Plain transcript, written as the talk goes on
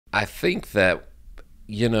I think that,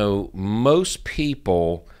 most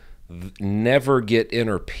people never get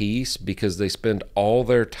inner peace because they spend all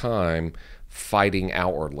their time fighting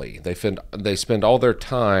outwardly. They spend all their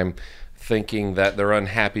time thinking that they're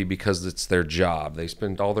unhappy because it's their job. They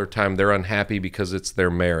spend all their time, they're unhappy because it's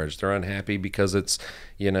their marriage. They're unhappy because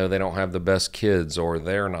they don't have the best kids, or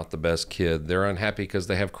they're not the best kid. They're unhappy because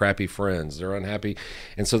they have crappy friends. They're unhappy.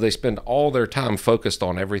 And so they spend all their time focused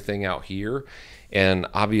on everything out here. And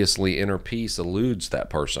obviously, inner peace eludes that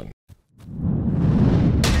person.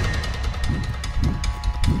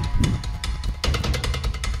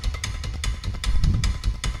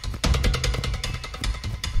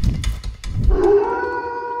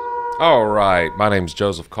 All right, my name is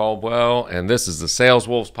Joseph Caldwell, and this is the Sales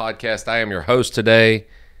Wolves Podcast. I am your host today,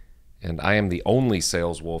 and I am the only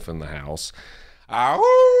sales wolf in the house.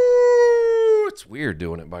 Ow! It's weird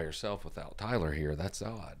doing it by yourself without Tyler here. That's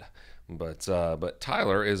odd. But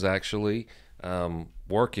Tyler is actually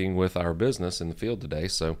working with our business in the field today,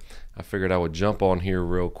 so I figured I would jump on here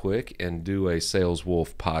real quick and do a Sales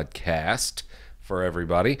Wolf Podcast for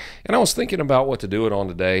everybody. And I was thinking about what to do it on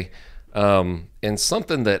today. And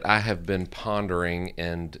something that I have been pondering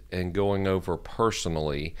and going over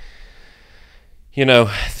personally,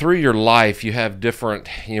 through your life, you have different,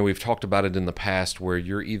 we've talked about it in the past, where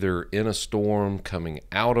you're either in a storm, coming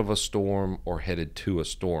out of a storm, or headed to a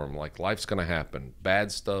storm. Like, life's going to happen.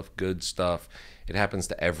 Bad stuff, good stuff. It happens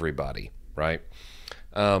to everybody, right?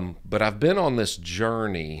 But I've been on this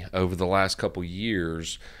journey over the last couple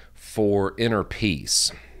years for inner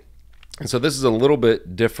peace. And so this is a little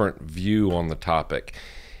bit different view on the topic.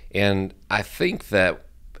 And I think that,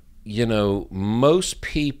 most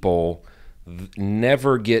people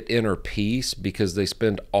never get inner peace because they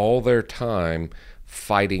spend all their time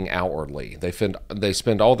fighting outwardly. They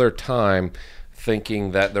spend all their time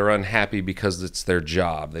thinking that they're unhappy because it's their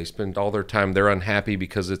job. They spend all their time, they're unhappy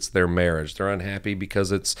because it's their marriage. They're unhappy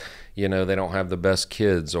because it's, they don't have the best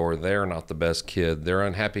kids, or they're not the best kid. They're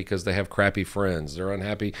unhappy because they have crappy friends. They're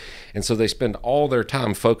unhappy. And so they spend all their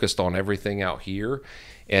time focused on everything out here.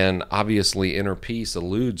 And obviously, inner peace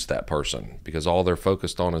eludes that person because all they're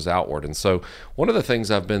focused on is outward. And so one of the things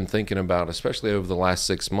I've been thinking about, especially over the last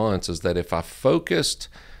 6 months, is that if I focused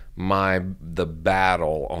the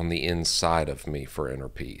battle on the inside of me for inner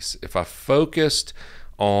peace, if I focused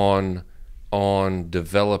on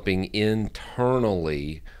developing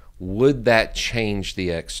internally, would that change the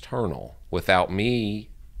external without me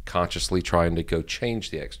consciously trying to go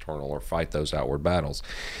change the external or fight those outward battles?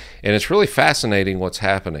 And it's really fascinating what's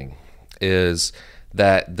happening is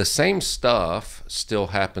that the same stuff still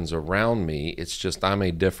happens around me. It's just I'm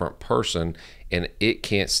a different person, and it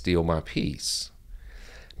can't steal my peace.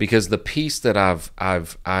 Because the peace that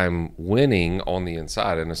I'm winning on the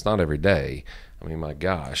inside, and it's not every day. I mean, my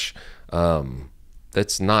gosh,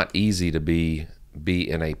 that's not easy to be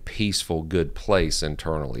in a peaceful, good place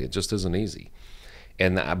internally. It just isn't easy.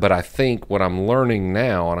 But I think what I'm learning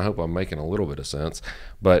now, and I hope I'm making a little bit of sense,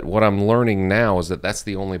 but what I'm learning now is that that's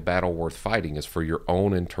the only battle worth fighting, is for your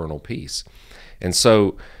own internal peace. And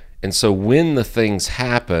so when the things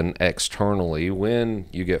happen externally, when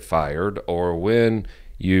you get fired, or when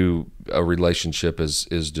a relationship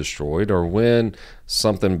is destroyed, or when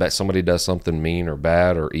somebody does something mean or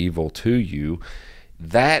bad or evil to you,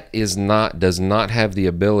 that does not have the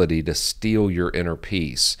ability to steal your inner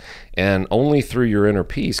peace. And only through your inner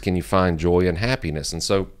peace can you find joy and happiness. And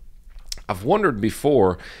so I've wondered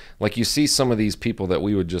before, like, you see some of these people that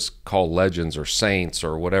we would just call legends or saints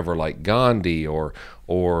or whatever, like Gandhi or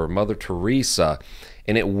Mother Teresa.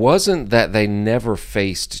 And it wasn't that they never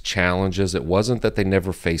faced challenges. It wasn't that they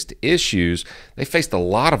never faced issues. They faced a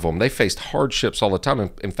lot of them. They faced hardships all the time.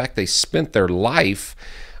 In fact, they spent their life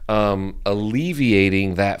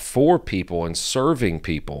alleviating that for people and serving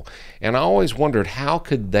people. And I always wondered, how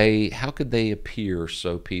could they appear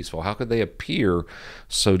so peaceful? How could they appear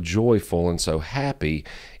so joyful and so happy?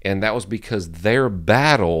 And that was because their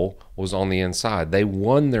battle was on the inside. They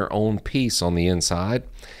won their own peace on the inside.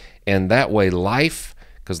 And that way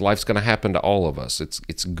because life's going to happen to all of us.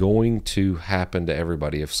 It's going to happen to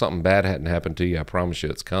everybody. If something bad hadn't happened to you, I promise you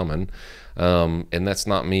it's coming. And that's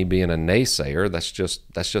not me being a naysayer. That's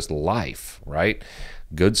just life, right?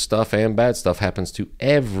 Good stuff and bad stuff happens to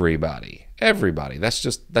everybody. Everybody. That's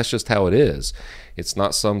just how it is. It's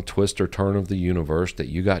not some twist or turn of the universe that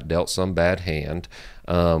you got dealt some bad hand.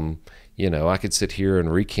 I could sit here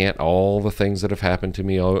and recant all the things that have happened to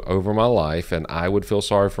me over my life, and I would feel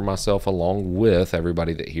sorry for myself along with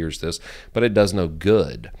everybody that hears this, but it does no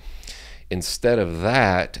good. Instead of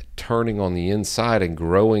that, turning on the inside and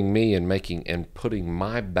growing me and putting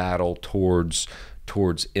my battle towards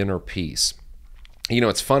towards inner peace. You know,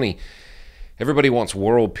 it's funny. Everybody wants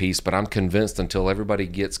world peace, but I'm convinced until everybody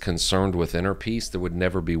gets concerned with inner peace, there would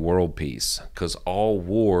never be world peace, because all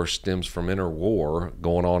war stems from inner war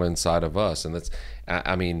going on inside of us. And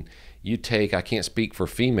I mean, I can't speak for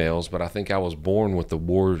females, but I think I was born with the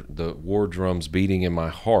war drums beating in my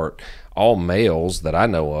heart. All males that I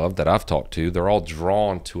know of, that I've talked to, they're all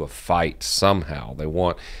drawn to a fight somehow. They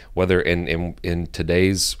want, whether in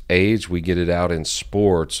today's age, we get it out in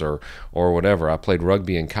sports or whatever. I played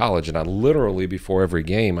rugby in college, and I literally, before every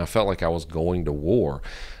game, I felt like I was going to war.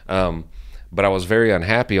 But I was very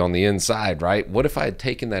unhappy on the inside, right? What if I had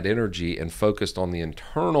taken that energy and focused on the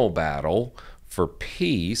internal battle for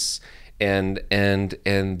peace, and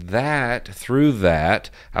that, through that,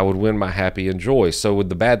 I would win my happy and joy. So would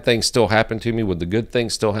the bad things still happen to me? Would the good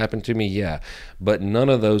things still happen to me? Yeah. But none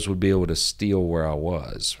of those would be able to steal where I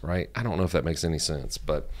was, right? I don't know if that makes any sense,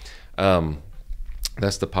 but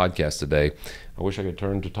that's the podcast today. I wish I could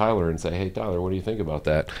turn to Tyler and say, hey, Tyler, what do you think about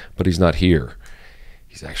that? But he's not here.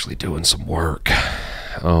 He's actually doing some work.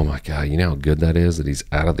 Oh, my God. You know how good that is that he's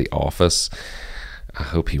out of the office? I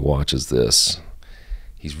hope he watches this.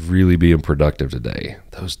 He's really being productive today.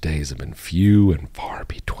 Those days have been few and far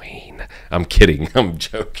between. I'm kidding. I'm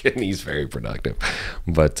joking. He's very productive.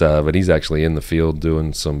 But he's actually in the field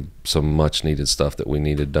doing some much needed stuff that we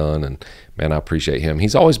needed done. And, man, I appreciate him.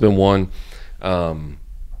 He's always been one,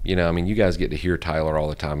 you know, I mean, you guys get to hear Tyler all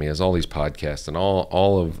the time. He has all these podcasts and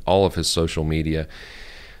all of his social media.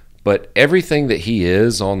 But everything that he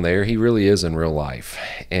is on there, he really is in real life.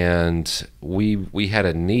 And we had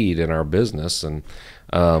a need in our business, and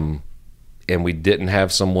we didn't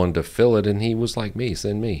have someone to fill it. And he was like,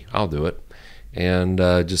 send me, I'll do it. And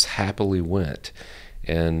just happily went.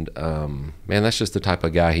 And man, that's just the type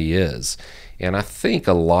of guy he is. And I think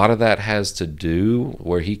a lot of that has to do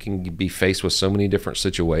where he can be faced with so many different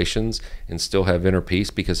situations and still have inner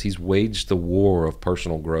peace, because he's waged the war of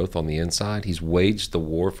personal growth on the inside. He's waged the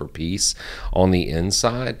war for peace on the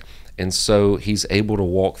inside. And so he's able to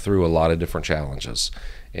walk through a lot of different challenges.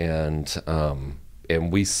 And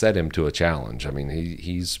we set him to a challenge. I mean,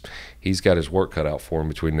 he's got his work cut out for him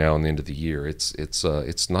between now and the end of the year.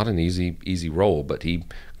 It's not an easy role, but he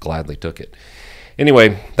gladly took it.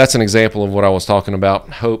 Anyway, that's an example of what I was talking about.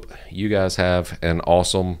 Hope you guys have an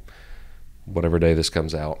awesome, whatever day this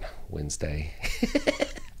comes out, Wednesday.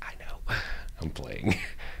 I know, I'm playing,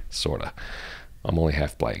 sort of. I'm only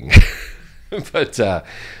half playing. But I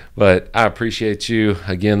appreciate you.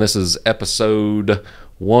 Again, this is episode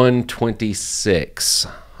 126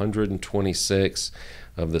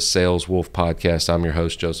 of the Sales Wolf podcast. I'm your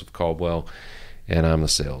host, Joseph Caldwell, and I'm the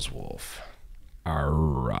Sales Wolf.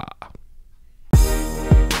 Arrah.